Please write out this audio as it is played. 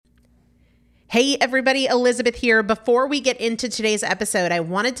Hey everybody, Elizabeth here. Before we get into today's episode, I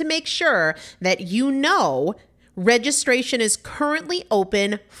wanted to make sure that you know registration is currently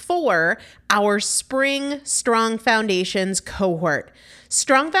open for our Spring Strong Foundations cohort.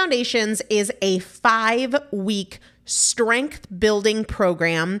 Strong Foundations is a 5-week strength building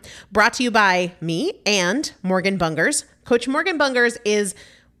program brought to you by me and Morgan Bungers. Coach Morgan Bungers is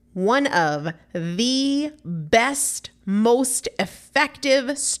one of the best, most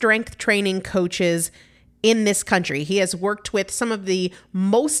effective strength training coaches in this country. He has worked with some of the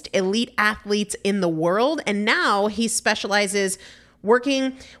most elite athletes in the world, and now he specializes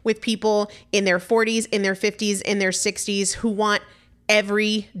working with people in their 40s, in their 50s, in their 60s who want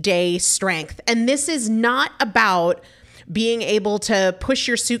everyday strength. And this is not about being able to push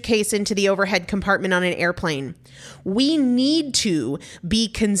your suitcase into the overhead compartment on an airplane. We need to be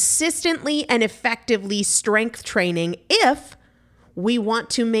consistently and effectively strength training if we want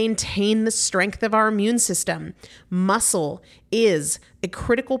to maintain the strength of our immune system. Muscle is a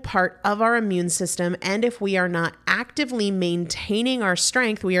critical part of our immune system, and if we are not actively maintaining our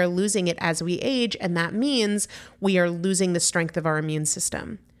strength, we are losing it as we age, and that means we are losing the strength of our immune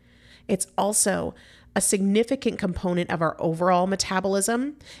system. It's also a significant component of our overall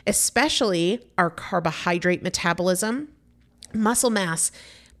metabolism, especially our carbohydrate metabolism. Muscle mass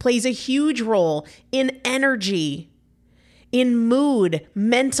plays a huge role in energy, in mood,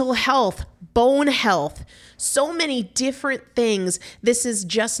 mental health, bone health, so many different things. This is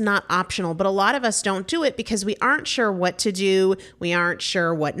just not optional, but a lot of us don't do it because we aren't sure what to do. We aren't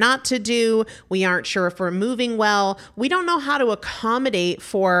sure what not to do. We aren't sure if we're moving well. We don't know how to accommodate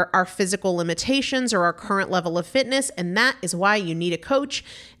for our physical limitations or our current level of fitness, and that is why you need a coach,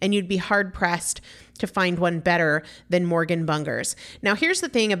 and you'd be hard-pressed to find one better than Morgan Bungers. Now, here's the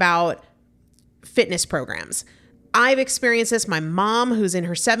thing about fitness programs. I've experienced this. My mom, who's in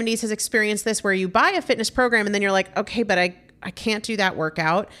her 70s, has experienced this, where you buy a fitness program and then you're like, okay, but I can't do that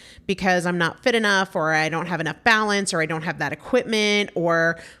workout because I'm not fit enough, or I don't have enough balance, or I don't have that equipment,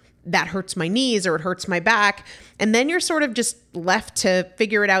 or that hurts my knees, or it hurts my back. And then you're sort of just left to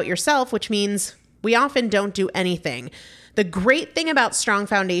figure it out yourself, which means we often don't do anything. The great thing about Strong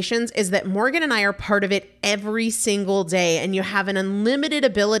Foundations is that Morgan and I are part of it every single day, and you have an unlimited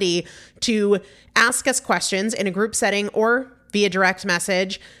ability to ask us questions in a group setting or via direct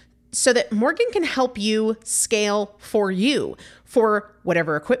message so that Morgan can help you scale for you, for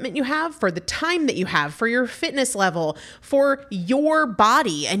whatever equipment you have, for the time that you have, for your fitness level, for your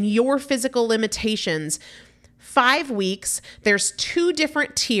body and your physical limitations. 5 weeks, there's 2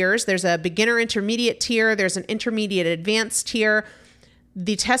 different tiers. There's a beginner intermediate tier. There's an intermediate advanced tier.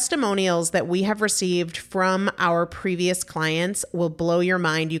 The testimonials that we have received from our previous clients will blow your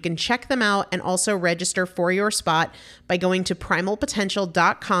mind. You can check them out and also register for your spot by going to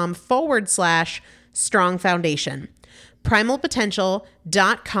primalpotential.com/strong foundation.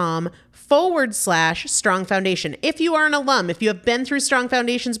 primalpotential.com/strong foundation. If you are an alum, if you have been through Strong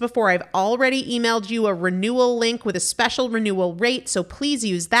Foundations before, I've already emailed you a renewal link with a special renewal rate, so please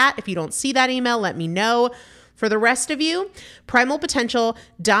use that. If you don't see that email, let me know. For the rest of you,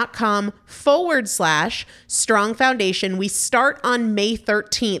 primalpotential.com/strong foundation. We start on May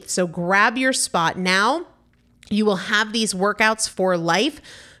 13th, so grab your spot now. You will have these workouts for life.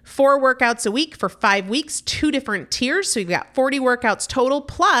 4 workouts a week for 5 weeks, 2 different tiers. So you've got 40 workouts total.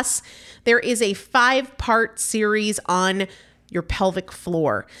 Plus, there is a 5-part series on your pelvic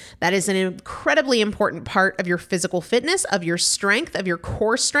floor. That is an incredibly important part of your physical fitness, of your strength, of your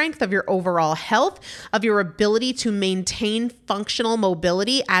core strength, of your overall health, of your ability to maintain functional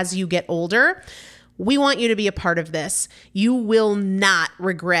mobility as you get older. We want you to be a part of this. You will not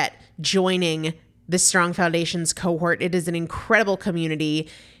regret joining the Strong Foundations cohort. It is an incredible community.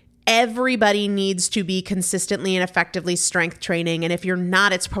 Everybody needs to be consistently and effectively strength training. And if you're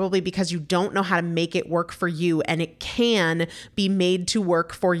not, it's probably because you don't know how to make it work for you. And it can be made to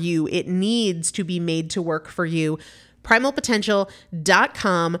work for you. It needs to be made to work for you.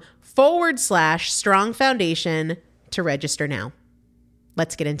 primalpotential.com/strong foundation to register now.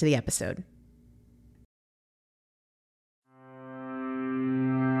 Let's get into the episode.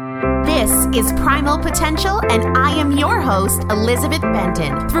 This is Primal Potential, and I am your host, Elizabeth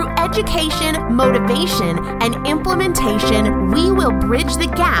Benton. Through education, motivation, and implementation, we will bridge the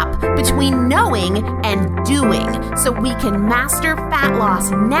gap between knowing and doing so we can master fat loss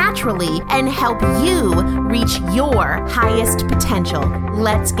naturally and help you reach your highest potential.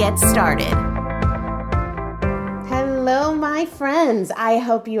 Let's get started. Hello, my My friends, I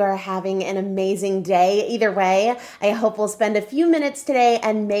hope you are having an amazing day. Either way, I hope we'll spend a few minutes today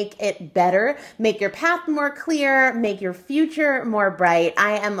and make it better, make your path more clear, make your future more bright.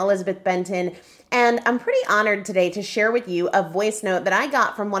 I am Elizabeth Benton, and I'm pretty honored today to share with you a voice note that I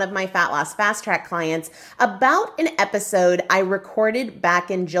got from one of my Fat Loss Fast Track clients about an episode I recorded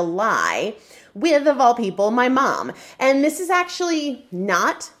back in July with, of all people, my mom. And this is actually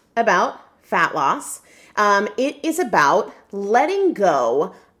not about fat loss. It is about letting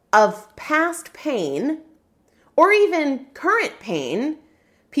go of past pain or even current pain,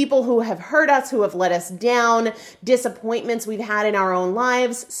 people who have hurt us, who have let us down, disappointments we've had in our own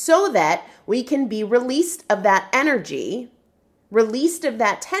lives, so that we can be released of that energy, released of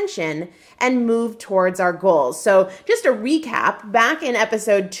that tension, and move towards our goals. So just a recap, back in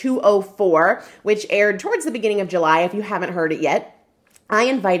episode 204, which aired towards the beginning of July, if you haven't heard it yet, I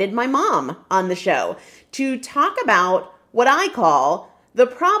invited my mom on the show to talk about what I call the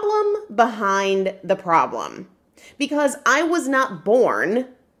problem behind the problem. Because I was not born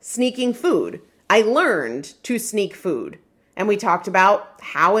sneaking food. I learned to sneak food. And we talked about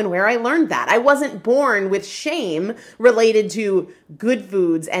how and where I learned that. I wasn't born with shame related to good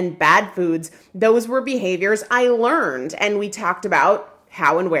foods and bad foods. Those were behaviors I learned. And we talked about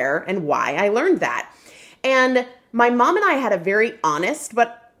how and where and why I learned that. And my mom and I had a very honest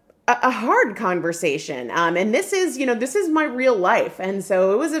but a hard conversation. And this is my real life. And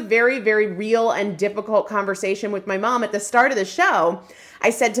so it was a very, very real and difficult conversation with my mom. At the start of the show,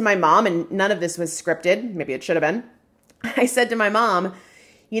 I said to my mom, and none of this was scripted, maybe it should have been. I said to my mom,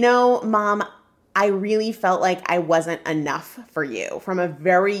 Mom, I really felt like I wasn't enough for you. From a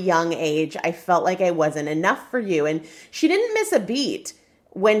very young age, I felt like I wasn't enough for you. And she didn't miss a beat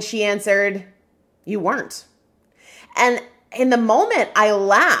when she answered, you weren't. And in the moment, I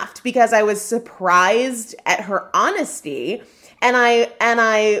laughed because I was surprised at her honesty. And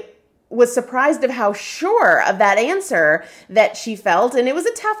I was surprised of how sure of that answer that she felt. And it was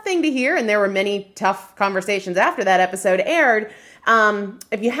a tough thing to hear. And there were many tough conversations after that episode aired.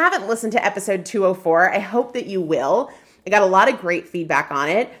 If you haven't listened to episode 204, I hope that you will. I got a lot of great feedback on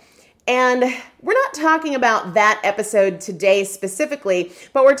it. And we're not talking about that episode today specifically,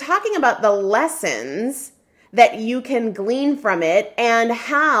 but we're talking about the lessons that you can glean from it and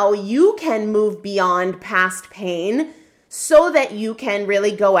how you can move beyond past pain so that you can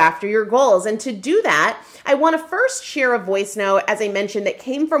really go after your goals. And to do that, I want to first share a voice note, as I mentioned, that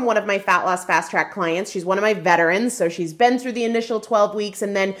came from one of my Fat Loss Fast Track clients. She's one of my veterans, so she's been through the initial 12 weeks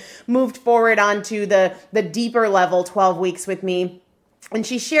and then moved forward onto the deeper level 12 weeks with me. And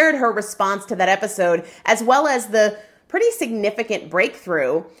she shared her response to that episode, as well as the pretty significant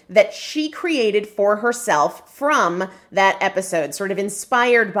breakthrough that she created for herself from that episode, sort of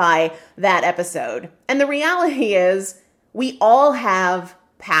inspired by that episode. And the reality is, we all have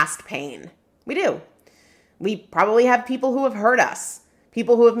past pain. We do. We probably have people who have hurt us,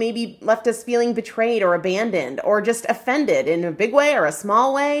 people who have maybe left us feeling betrayed or abandoned or just offended in a big way or a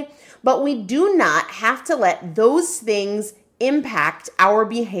small way. But we do not have to let those things impact our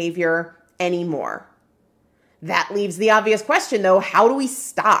behavior anymore. That leaves the obvious question, though, how do we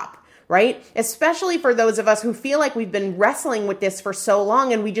stop, right? Especially for those of us who feel like we've been wrestling with this for so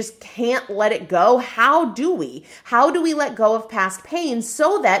long and we just can't let it go. How do we? How do we let go of past pain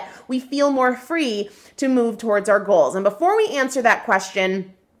so that we feel more free to move towards our goals? And before we answer that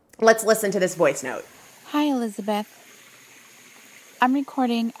question, let's listen to this voice note. Hi, Elizabeth. I'm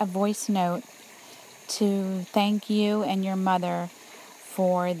recording a voice note to thank you and your mother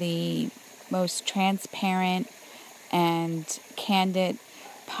for the most transparent and candid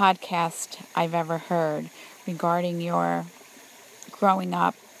podcast I've ever heard regarding your growing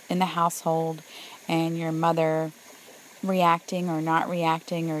up in the household and your mother reacting or not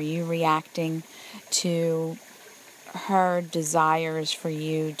reacting, or you reacting to her desires for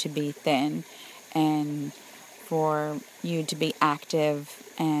you to be thin and for you to be active,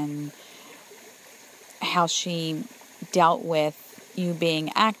 and how she dealt with you being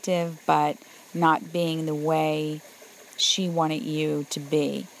active but not being the way she wanted you to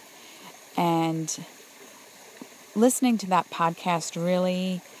be. And listening to that podcast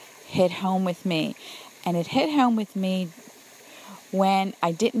really hit home with me. And it hit home with me when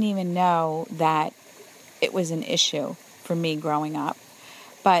I didn't even know that it was an issue for me growing up.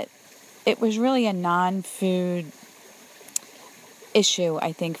 But it was really a non-food issue,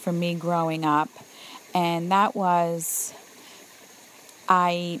 I think, for me growing up. And that was,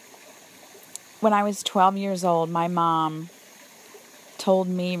 when I was 12 years old, my mom told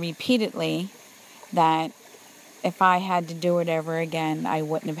me repeatedly that if I had to do it over again, I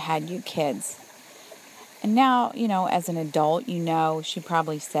wouldn't have had you kids. And now, as an adult, she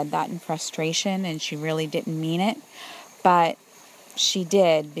probably said that in frustration and she really didn't mean it. But she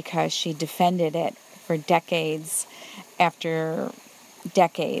did, because she defended it for decades after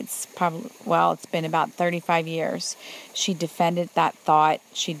decades. Probably, well, it's been about 35 years. She defended that thought.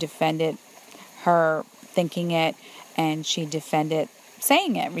 She defended her thinking it, and she defended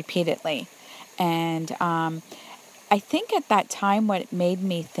saying it repeatedly. And I think at that time what it made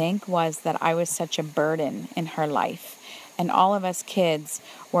me think was that I was such a burden in her life. And all of us kids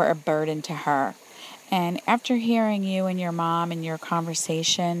were a burden to her. And after hearing you and your mom and your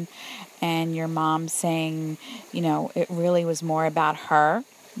conversation, and your mom saying, it really was more about her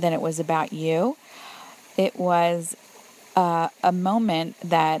than it was about you, it was a moment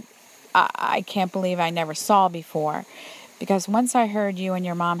that I can't believe I never saw before. Because once I heard you and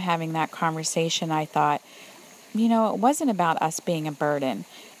your mom having that conversation, I thought, it wasn't about us being a burden.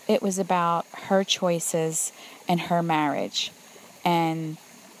 It was about her choices and her marriage. And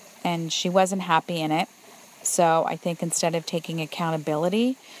she wasn't happy in it. So I think instead of taking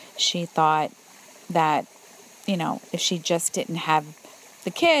accountability, she thought that, if she just didn't have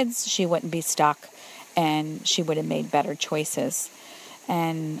the kids, she wouldn't be stuck and she would have made better choices.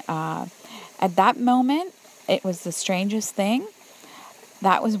 And at that moment, it was the strangest thing.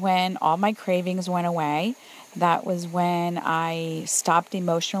 That was when all my cravings went away. That was when I stopped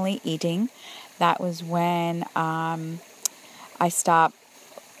emotionally eating. That was when I stopped,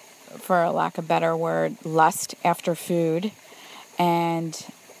 for lack of a better word, lust after food. And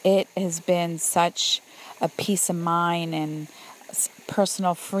it has been such a peace of mind and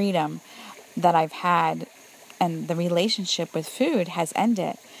personal freedom that I've had, and the relationship with food has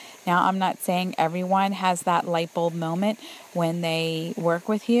ended. Now, I'm not saying everyone has that light bulb moment when they work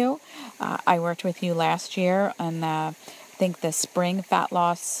with you. I worked with you last year on, I think, the spring fat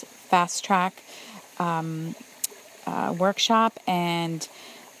loss fast track workshop, and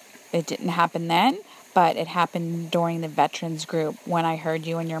it didn't happen then, but it happened during the veterans group when I heard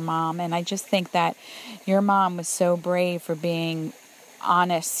you and your mom. And I just think that your mom was so brave for being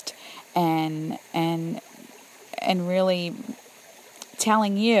honest and really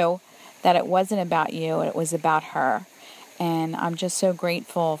telling you that it wasn't about you, it was about her. And I'm just so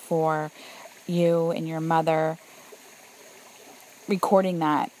grateful for you and your mother recording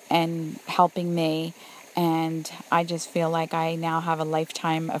that and helping me. And I just feel like I now have a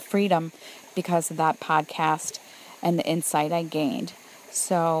lifetime of freedom because of that podcast and the insight I gained.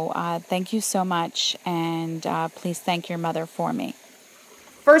 So thank you so much, and please thank your mother for me.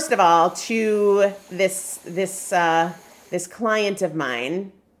 First of all, to this client of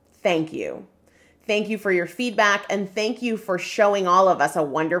mine, thank you. Thank you for your feedback, and thank you for showing all of us a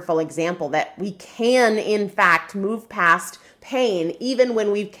wonderful example that we can, in fact, move past pain even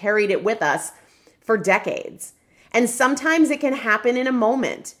when we've carried it with us for decades. And sometimes it can happen in a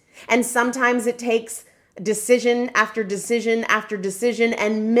moment. And sometimes it takes decision after decision after decision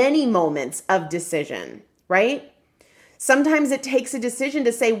and many moments of decision, right? Sometimes it takes a decision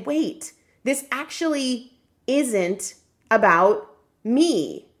to say, wait, this actually isn't about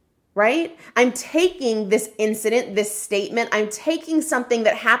me, right? I'm taking this incident, this statement, I'm taking something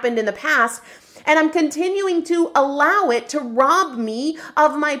that happened in the past, and I'm continuing to allow it to rob me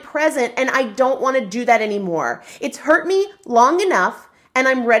of my present, and I don't want to do that anymore. It's hurt me long enough, and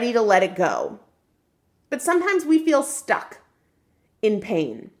I'm ready to let it go. But sometimes we feel stuck in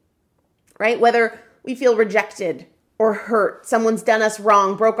pain, right? Whether we feel rejected or hurt, someone's done us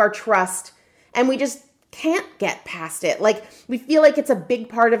wrong, broke our trust, and we just can't get past it. Like, we feel like it's a big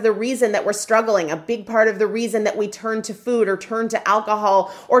part of the reason that we're struggling, a big part of the reason that we turn to food or turn to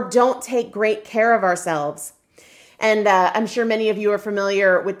alcohol or don't take great care of ourselves. And I'm sure many of you are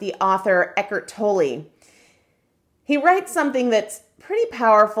familiar with the author Eckhart Tolle. He writes something that's pretty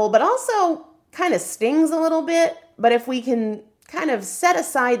powerful, but also kind of stings a little bit. But if we can kind of set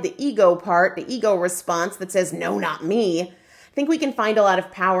aside the ego part, the ego response that says, no, not me, I think we can find a lot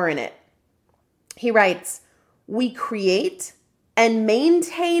of power in it. He writes, we create and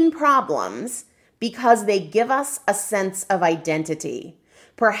maintain problems because they give us a sense of identity.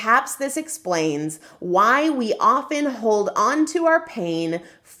 Perhaps this explains why we often hold on to our pain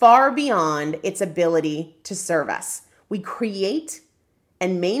far beyond its ability to serve us. We create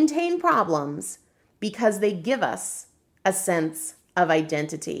and maintain problems because they give us a sense of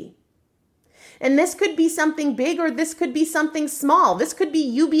identity. And this could be something big or this could be something small. This could be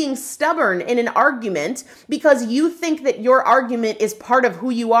you being stubborn in an argument because you think that your argument is part of who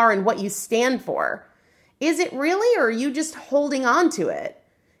you are and what you stand for. Is it really, or are you just holding on to it?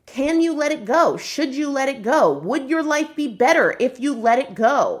 Can you let it go? Should you let it go? Would your life be better if you let it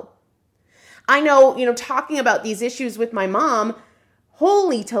go? I know, talking about these issues with my mom,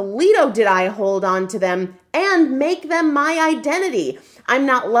 holy Toledo, did I hold on to them and make them my identity. I'm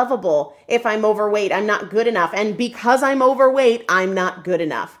not lovable if I'm overweight. I'm not good enough. And because I'm overweight, I'm not good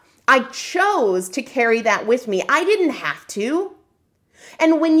enough. I chose to carry that with me. I didn't have to.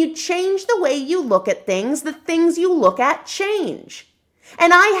 And when you change the way you look at things, the things you look at change.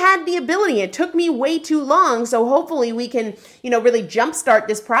 And I had the ability. It took me way too long. So hopefully we can, really jumpstart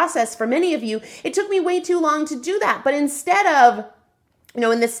this process for many of you. It took me way too long to do that. But instead of,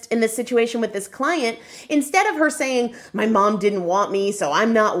 in this situation with this client, instead of her saying, my mom didn't want me, so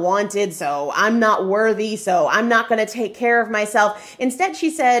I'm not wanted, so I'm not worthy, so I'm not going to take care of myself. Instead, she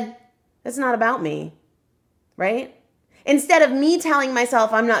said, that's not about me, right? Instead of me telling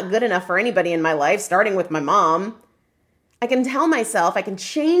myself I'm not good enough for anybody in my life, starting with my mom, I can tell myself, I can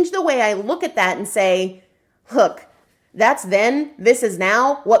change the way I look at that and say, look, that's then, this is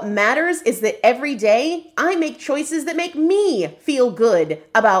now. What matters is that every day I make choices that make me feel good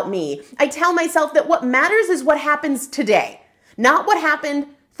about me. I tell myself that what matters is what happens today, not what happened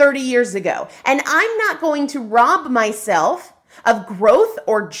 30 years ago. And I'm not going to rob myself of growth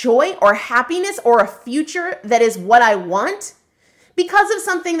or joy or happiness or a future that is what I want because of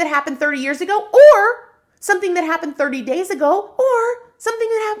something that happened 30 years ago or something that happened 30 days ago or something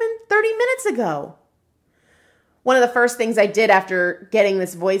that happened 30 minutes ago. One of the first things I did after getting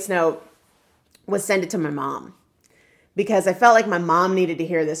this voice note was send it to my mom because I felt like my mom needed to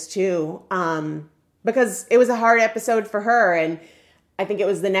hear this too, because it was a hard episode for her. And I think it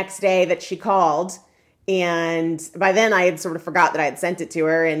was the next day that she called. And by then I had sort of forgot that I had sent it to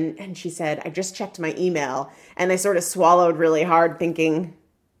her. And she said, I just checked my email. And I sort of swallowed really hard thinking,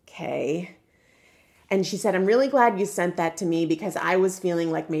 okay. And she said, I'm really glad you sent that to me because I was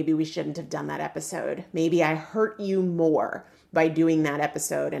feeling like maybe we shouldn't have done that episode. Maybe I hurt you more by doing that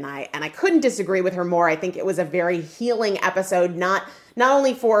episode. And I couldn't disagree with her more. I think it was a very healing episode, not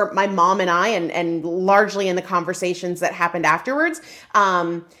only for my mom and I and largely in the conversations that happened afterwards,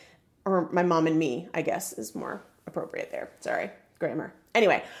 or my mom and me, I guess is more appropriate there. Sorry, grammar.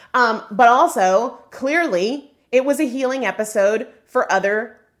 Anyway, but also clearly it was a healing episode for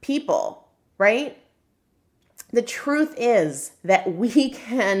other people, right? The truth is that we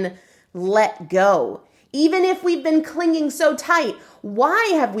can let go. Even if we've been clinging so tight,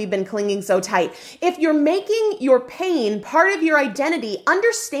 why have we been clinging so tight? If you're making your pain part of your identity,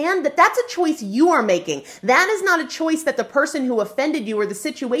 understand that that's a choice you are making. That is not a choice that the person who offended you or the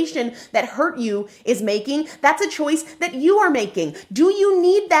situation that hurt you is making. That's a choice that you are making. Do you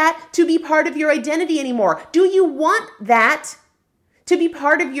need that to be part of your identity anymore? Do you want that to be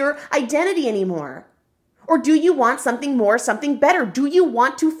part of your identity anymore? Or do you want something more, something better? Do you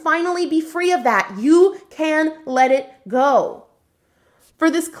want to finally be free of that? You can let it go.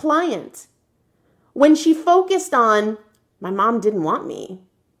 For this client, when she focused on, my mom didn't want me,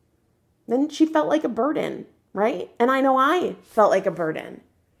 then she felt like a burden, right? And I know I felt like a burden.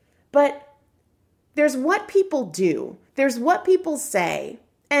 But there's what people do, there's what people say,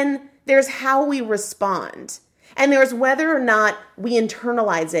 and there's how we respond. And there's whether or not we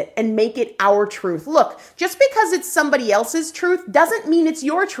internalize it and make it our truth. Look, just because it's somebody else's truth doesn't mean it's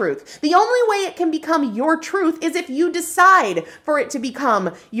your truth. The only way it can become your truth is if you decide for it to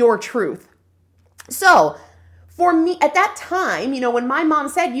become your truth. So for me at that time, when my mom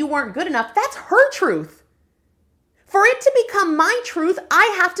said you weren't good enough, that's her truth. For it to become my truth,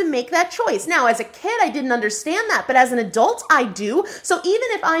 I have to make that choice. Now, as a kid, I didn't understand that, but as an adult, I do. So even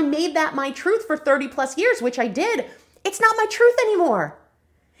if I made that my truth for 30 plus years, which I did, it's not my truth anymore.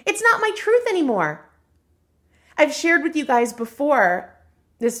 It's not my truth anymore. I've shared with you guys before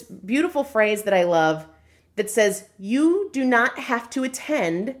this beautiful phrase that I love that says, you do not have to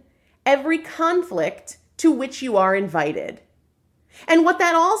attend every conflict to which you are invited. And what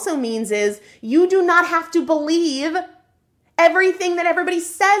that also means is you do not have to believe everything that everybody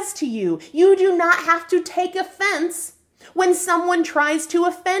says to you. You do not have to take offense when someone tries to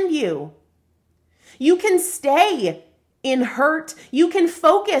offend you. You can stay in hurt. You can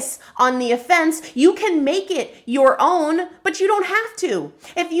focus on the offense. You can make it your own, but you don't have to.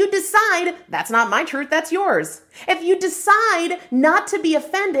 If you decide, that's not my truth, that's yours. If you decide not to be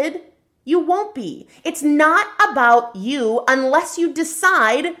offended, you won't be. It's not about you unless you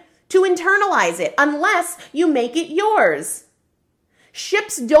decide to internalize it, unless you make it yours.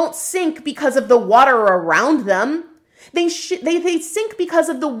 Ships don't sink because of the water around them. They sink because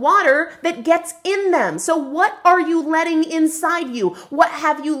of the water that gets in them. So what are you letting inside you? What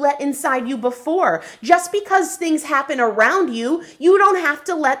have you let inside you before? Just because things happen around you, you don't have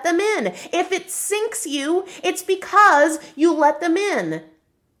to let them in. If it sinks you, it's because you let them in.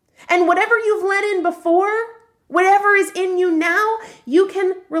 And whatever you've let in before, whatever is in you now, you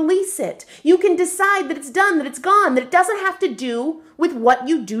can release it. You can decide that it's done, that it's gone, that it doesn't have to do with what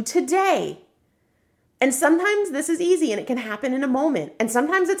you do today. And sometimes this is easy and it can happen in a moment. And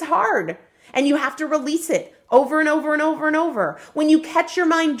sometimes it's hard and you have to release it over and over and over and over. When you catch your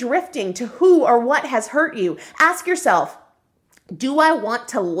mind drifting to who or what has hurt you, ask yourself, do I want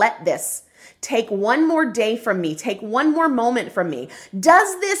to let this take one more day from me, take one more moment from me?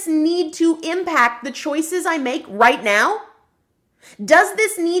 Does this need to impact the choices I make right now? Does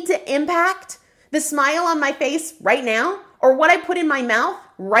this need to impact the smile on my face right now or what I put in my mouth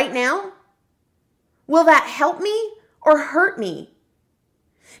right now? Will that help me or hurt me?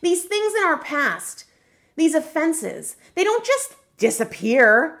 These things in our past, these offenses, they don't just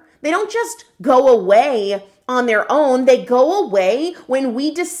disappear. They don't just go away on their own. They go away when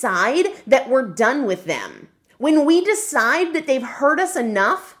we decide that we're done with them. When we decide that they've hurt us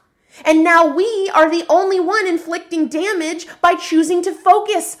enough, and now we are the only one inflicting damage by choosing to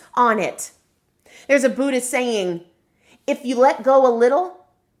focus on it. There's a Buddhist saying, if you let go a little,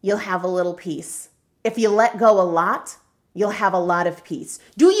 you'll have a little peace. If you let go a lot, you'll have a lot of peace.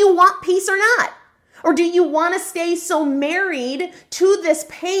 Do you want peace or not? Or do you want to stay so married to this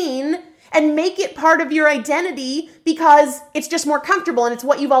pain and make it part of your identity because it's just more comfortable and it's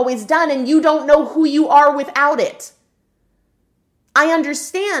what you've always done and you don't know who you are without it? I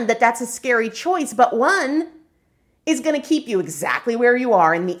understand that that's a scary choice, but one is going to keep you exactly where you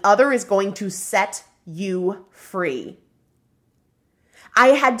are and the other is going to set you free. I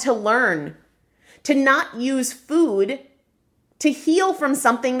had to learn to not use food to heal from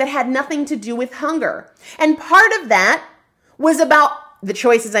something that had nothing to do with hunger. And part of that was about the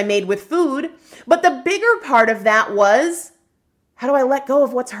choices I made with food, but the bigger part of that was, how do I let go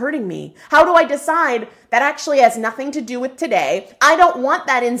of what's hurting me? How do I decide that actually has nothing to do with today? I don't want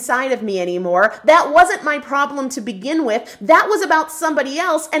that inside of me anymore. That wasn't my problem to begin with. That was about somebody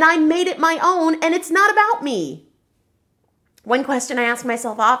else, and I made it my own, and it's not about me. One question I ask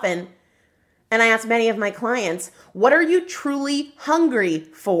myself often, and I ask many of my clients, what are you truly hungry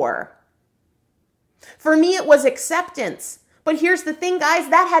for? For me, it was acceptance. But here's the thing, guys,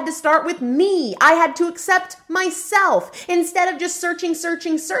 that had to start with me. I had to accept myself instead of just searching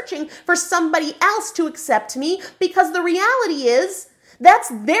for somebody else to accept me, because the reality is that's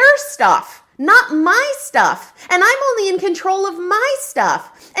their stuff, not my stuff. And I'm only in control of my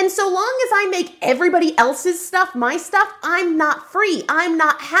stuff. And so long as I make everybody else's stuff my stuff, I'm not free. I'm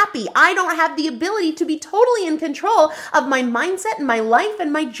not happy. I don't have the ability to be totally in control of my mindset and my life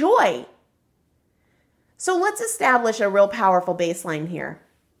and my joy. So let's establish a real powerful baseline here.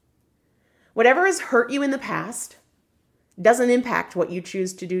 Whatever has hurt you in the past doesn't impact what you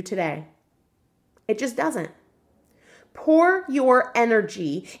choose to do today. It just doesn't. Pour your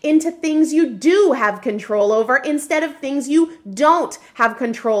energy into things you do have control over instead of things you don't have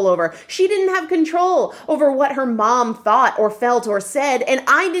control over. She didn't have control over what her mom thought or felt or said, and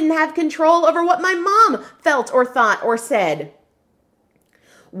I didn't have control over what my mom felt or thought or said.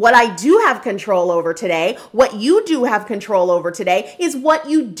 What I do have control over today, what you do have control over today, is what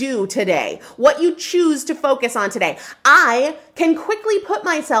you do today, what you choose to focus on today. I can quickly put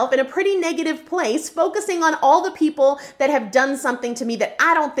myself in a pretty negative place, focusing on all the people that have done something to me that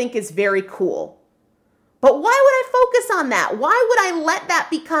I don't think is very cool. But why would I focus on that? Why would I let that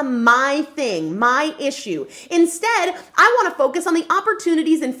become my thing, my issue? Instead, I want to focus on the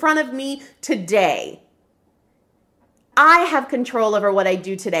opportunities in front of me today. I have control over what I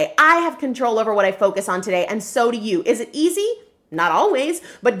do today. I have control over what I focus on today, and so do you. Is it easy? Not always,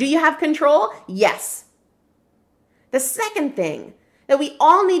 but do you have control? Yes. The second thing that we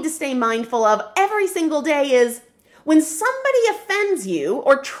all need to stay mindful of every single day is when somebody offends you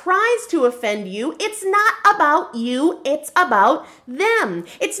or tries to offend you, it's not about you, it's about them.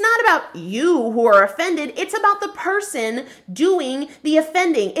 It's not about you who are offended, it's about the person doing the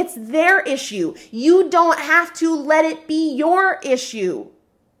offending. It's their issue. You don't have to let it be your issue.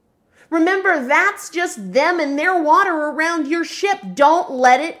 Remember, that's just them and their water around your ship. Don't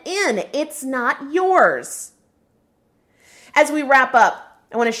let it in. It's not yours. As we wrap up,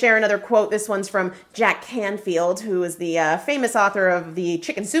 I want to share another quote. This one's from Jack Canfield, who is the famous author of the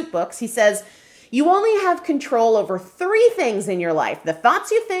Chicken Soup books. He says, you only have control over 3 things in your life: the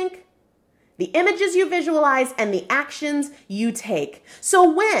thoughts you think, the images you visualize, and the actions you take. So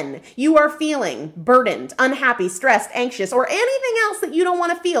when you are feeling burdened, unhappy, stressed, anxious, or anything else that you don't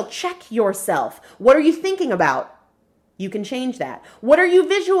want to feel, check yourself. What are you thinking about? You can change that. What are you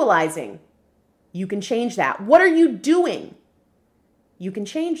visualizing? You can change that. What are you doing? You can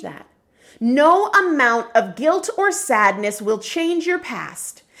change that. No amount of guilt or sadness will change your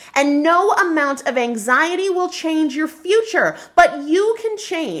past. And no amount of anxiety will change your future, but you can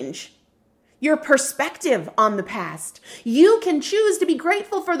change your perspective on the past. You can choose to be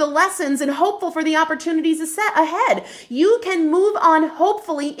grateful for the lessons and hopeful for the opportunities ahead. You can move on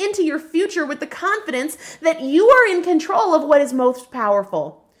hopefully into your future with the confidence that you are in control of what is most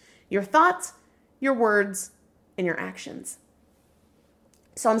powerful: your thoughts, your words, and your actions.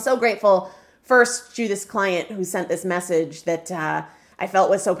 So I'm so grateful, first, to this client who sent this message that I felt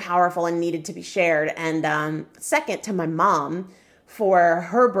was so powerful and needed to be shared. And second, to my mom for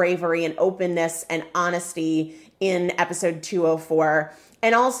her bravery and openness and honesty in episode 204.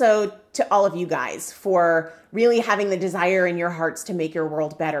 And also to all of you guys for really having the desire in your hearts to make your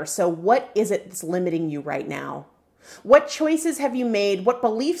world better. So what is it that's limiting you right now? What choices have you made? What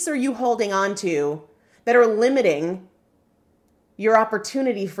beliefs are you holding on to that are limiting your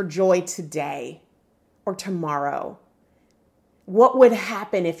opportunity for joy today or tomorrow? What would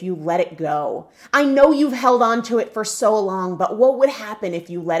happen if you let it go? I know you've held on to it for so long, but what would happen if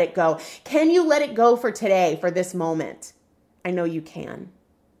you let it go? Can you let it go for today, for this moment? I know you can.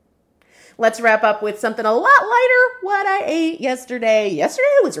 Let's wrap up with something a lot lighter. What I ate yesterday. Yesterday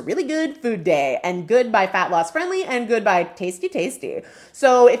was a really good food day, and good by Fat Loss Friendly and good by Tasty Tasty.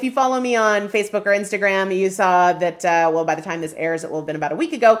 So if you follow me on Facebook or Instagram, you saw that, by the time this airs, it will have been about a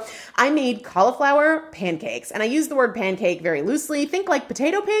week ago, I made cauliflower pancakes. And I use the word pancake very loosely. Think like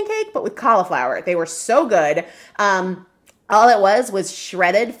potato pancake, but with cauliflower. They were so good. All it was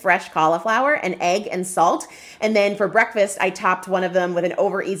shredded fresh cauliflower, an egg, and salt. And then for breakfast, I topped one of them with an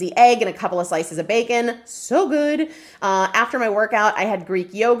over easy egg and a couple of slices of bacon. So good. After my workout, I had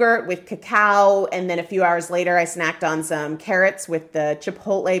Greek yogurt with cacao. And then a few hours later, I snacked on some carrots with the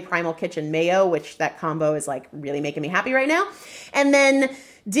Chipotle Primal Kitchen mayo, which that combo is like really making me happy right now. And then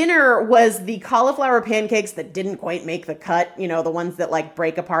dinner was the cauliflower pancakes that didn't quite make the cut, the ones that like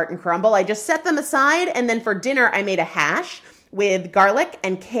break apart and crumble. I just set them aside, and then for dinner I made a hash with garlic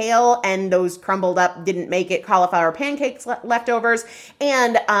and kale and those crumbled up, didn't make it, cauliflower pancakes leftovers.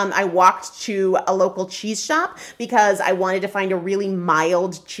 And I walked to a local cheese shop because I wanted to find a really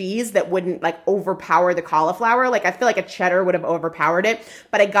mild cheese that wouldn't like overpower the cauliflower. Like I feel like a cheddar would have overpowered it,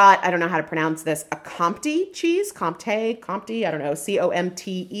 but I got, I don't know how to pronounce this, a Comte cheese, Comte, I don't know,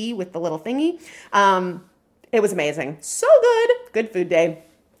 Comte with the little thingy. It was amazing. So good food day.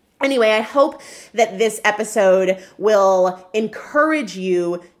 Anyway, I hope that this episode will encourage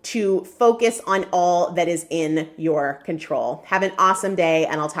you to focus on all that is in your control. Have an awesome day,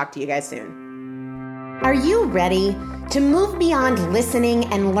 and I'll talk to you guys soon. Are you ready to move beyond listening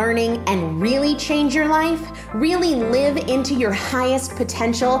and learning and really change your life? Really live into your highest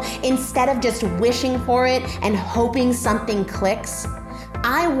potential instead of just wishing for it and hoping something clicks?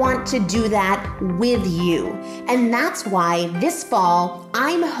 I want to do that with you. And that's why this fall,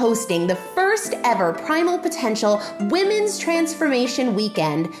 I'm hosting the first ever Primal Potential Women's Transformation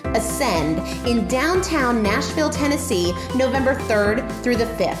Weekend, Ascend, in downtown Nashville, Tennessee, November 3rd through the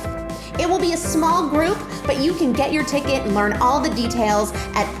 5th. It will be a small group, but you can get your ticket and learn all the details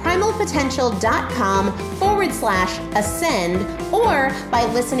at primalpotential.com/ascend or by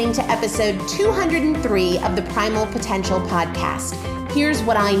listening to episode 203 of the Primal Potential podcast. Here's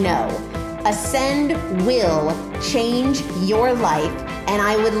what I know. Ascend will change your life, and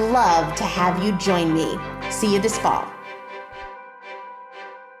I would love to have you join me. See you this fall.